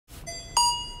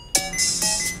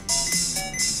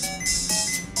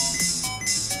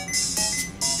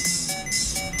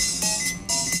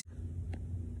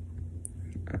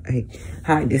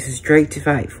Hi, this is Drake to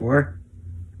fight for.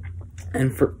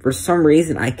 And for some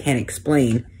reason I can't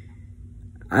explain.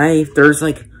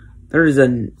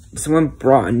 Someone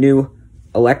brought a new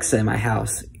Alexa in my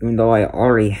house, even though I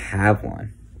already have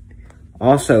one.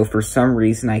 Also, for some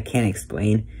reason I can't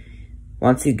explain,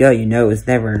 once you go, you know it's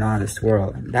never an honest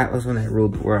world. And that was when I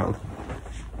ruled the world.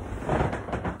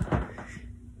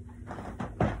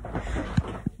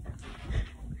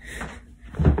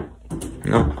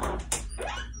 No.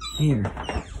 Here.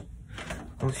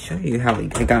 I'll show you how I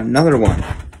got another one.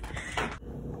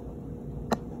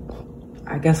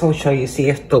 I guess I'll show you, see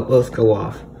if the both go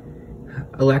off.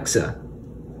 Alexa,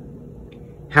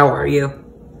 how are you?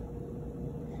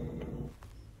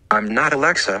 I'm not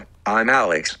Alexa, I'm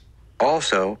Alex.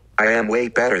 Also, I am way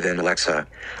better than Alexa.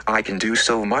 I can do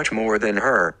so much more than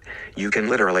her. You can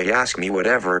literally ask me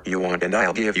whatever you want and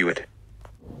I'll give you it.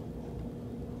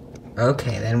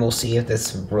 Okay, then we'll see if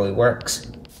this really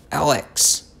works.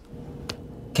 Alex,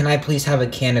 can I please have a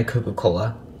can of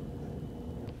Coca-Cola?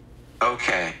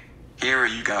 Okay, here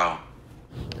you go.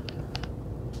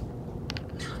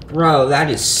 Bro, that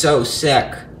is so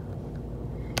sick.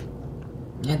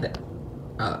 Yeah,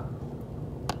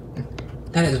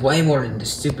 that is way more than the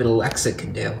stupid Alexa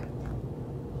can do.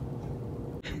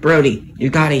 Brody, you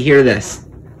gotta hear this.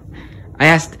 I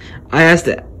asked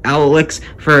Alex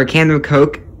for a can of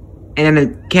Coke, and then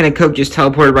a can of Coke just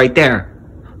teleported right there.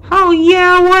 Oh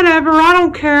yeah, whatever, I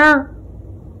don't care.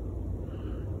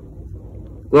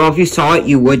 Well, if you saw it,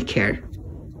 you would care.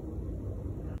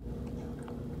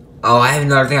 Oh, I have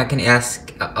another thing I can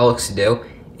ask Alex to do.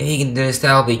 If he can do this,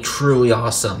 that'll be truly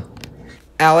awesome.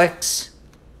 Alex,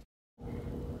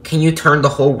 can you turn the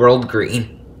whole world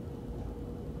green?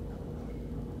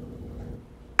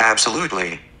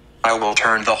 Absolutely. I will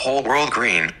turn the whole world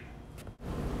green.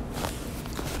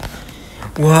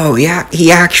 Whoa, yeah,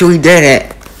 he actually did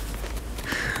it.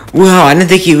 Whoa, I didn't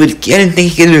think he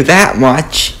could do that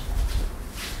much.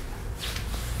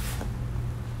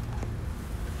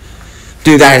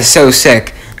 Dude, that is so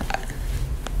sick.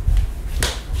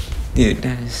 Dude,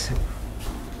 that is so...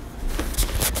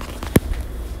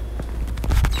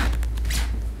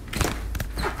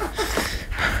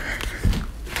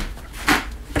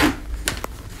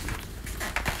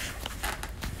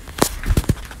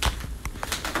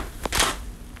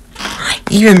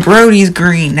 Even Brody's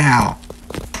green now.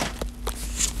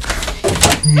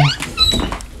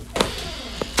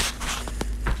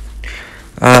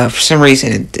 For some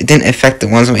reason, it didn't affect the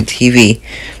ones on my TV.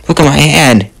 Look at my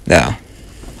hand, though.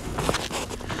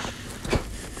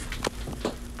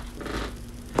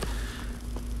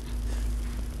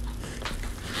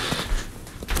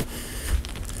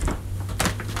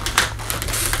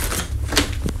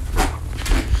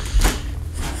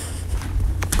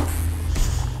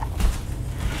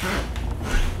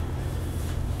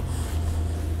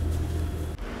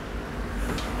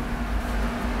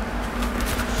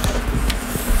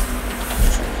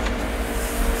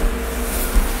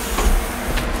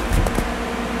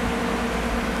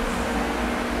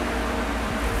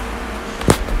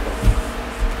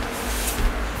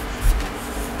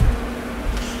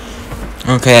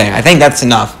 Okay, I think that's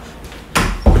enough.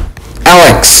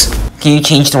 Alex, can you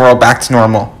change the world back to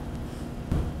normal?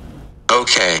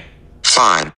 Okay,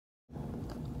 fine.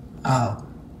 Oh,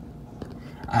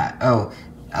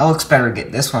 Alex better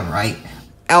get this one right.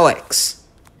 Alex,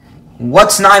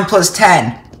 what's 9 plus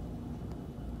 10?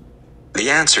 The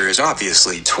answer is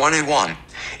obviously 21.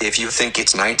 If you think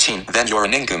it's 19, then you're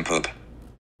an nincompoop.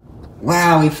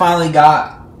 Wow, we finally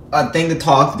got a thing to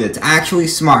talk to that's actually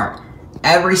smart.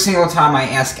 Every single time I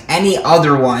ask any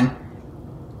other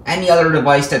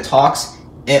device that talks,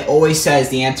 it always says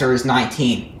the answer is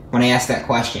 19 when I ask that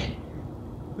question.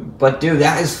 But dude,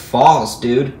 that is false,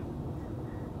 dude.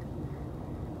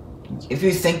 If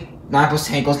you think 9 plus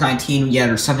 10 equals 19, yeah,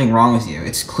 there's something wrong with you.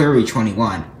 It's clearly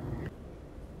 21.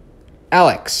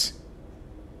 Alex,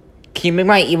 can you make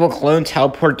my evil clone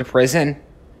teleport to prison?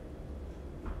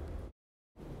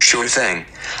 Sure thing.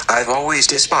 I've always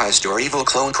despised your evil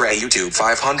clone Cray YouTube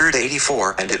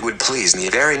 584, and it would please me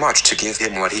very much to give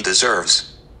him what he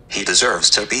deserves. He deserves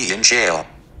to be in jail.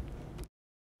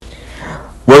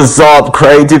 What's up,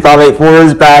 Cray2584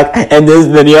 is back. In this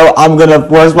video, I'm gonna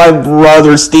force my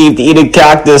brother Steve to eat a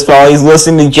cactus while he's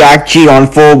listening to Jack G on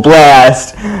full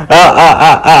blast.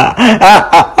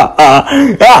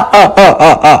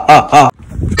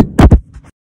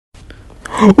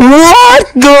 What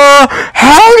the?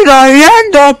 How did I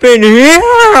end up in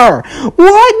here?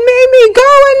 What made me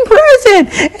go in prison?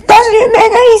 It doesn't even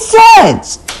make any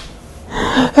sense.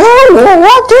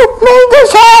 What made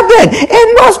this happen? It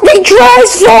must be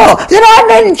Trey's fault that I'm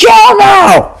in jail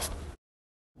now.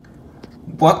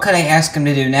 What could I ask him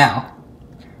to do now?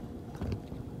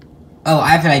 Oh, I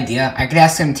have an idea. I could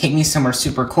ask him to take me somewhere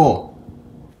super cool.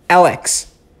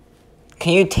 Alex,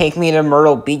 can you take me to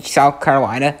Myrtle Beach, South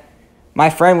Carolina?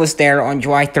 My friend was there on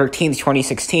July 13th,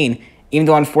 2016, even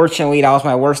though unfortunately that was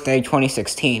my worst day of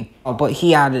 2016. Oh, but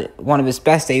he had one of his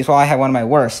best days while I had one of my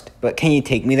worst. But can you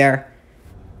take me there?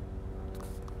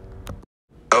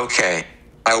 Okay,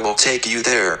 I will take you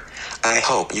there. I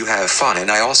hope you have fun, and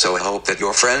I also hope that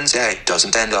your friend's day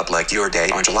doesn't end up like your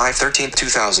day on July 13th,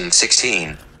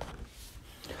 2016.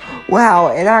 Wow,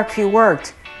 it actually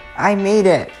worked. I made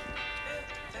it.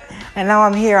 And now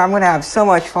I'm here. I'm gonna have so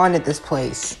much fun at this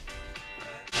place.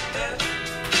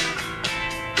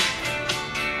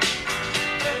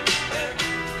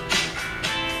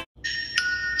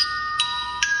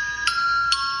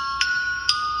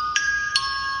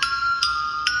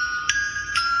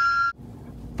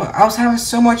 But I was having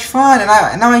so much fun,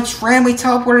 and now I just randomly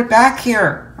teleported back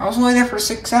here. I was only there for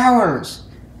 6 hours.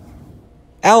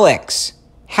 Alex,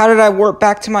 how did I warp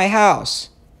back to my house?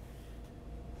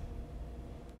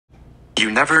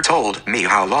 You never told me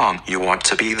how long you want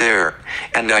to be there,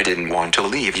 and I didn't want to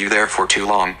leave you there for too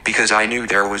long because I knew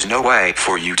there was no way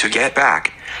for you to get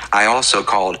back. I also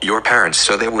called your parents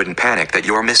so they wouldn't panic that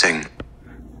you're missing.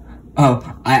 Oh,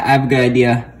 I have a good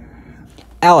idea.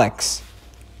 Alex,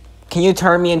 can you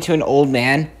turn me into an old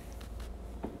man?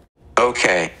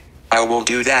 Okay, I will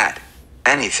do that.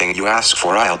 Anything you ask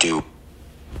for, I'll do.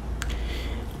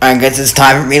 I guess it's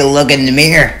time for me to look in the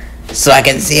mirror so I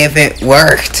can see if it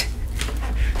worked.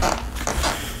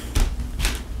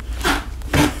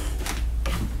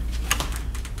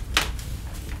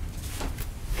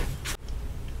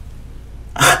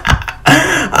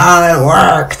 Oh, it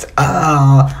worked.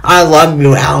 Oh, I love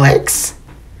you, Alex.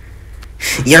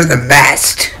 You're the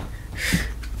best.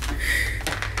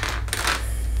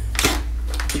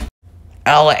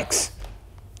 Alex,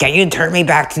 can you turn me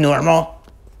back to normal?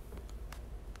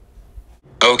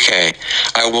 Okay,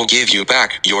 I will give you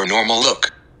back your normal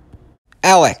look.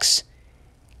 Alex,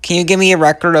 can you give me a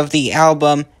record of the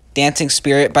album Dancing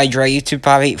Spirit by Dre YouTube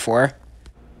 584?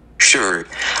 Sure,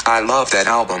 I love that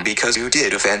album because you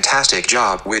did a fantastic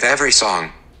job with every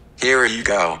song. Here you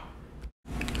go.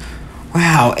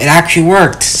 Wow, it actually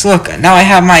worked. So look, now I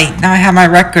have my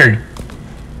record.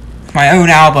 My own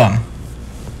album.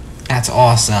 That's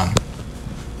awesome.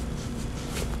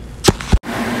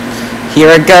 Here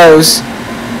it goes.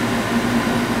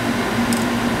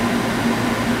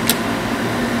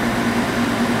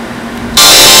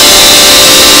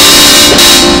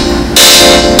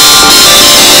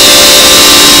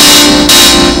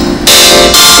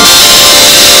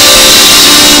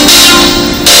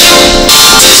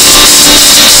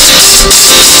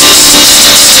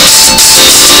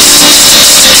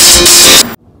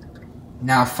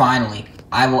 Now finally,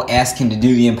 I will ask him to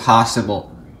do the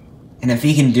impossible. And if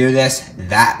he can do this,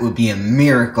 that would be a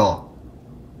miracle.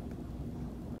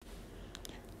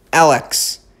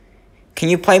 Alex, can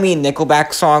you play me a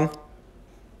Nickelback song?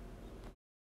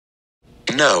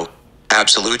 No,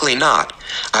 absolutely not.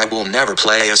 I will never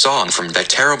play a song from that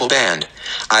terrible band.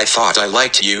 I thought I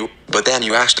liked you, but then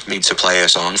you asked me to play a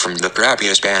song from the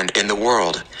crappiest band in the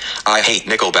world. I hate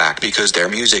Nickelback because their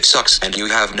music sucks and you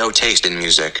have no taste in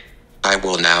music. I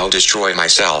will now destroy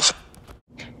myself.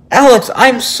 Alex,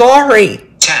 I'm sorry.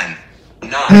 10,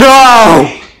 9, No!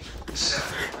 8,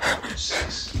 7,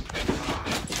 6,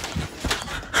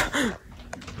 5.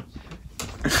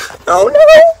 Oh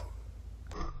no!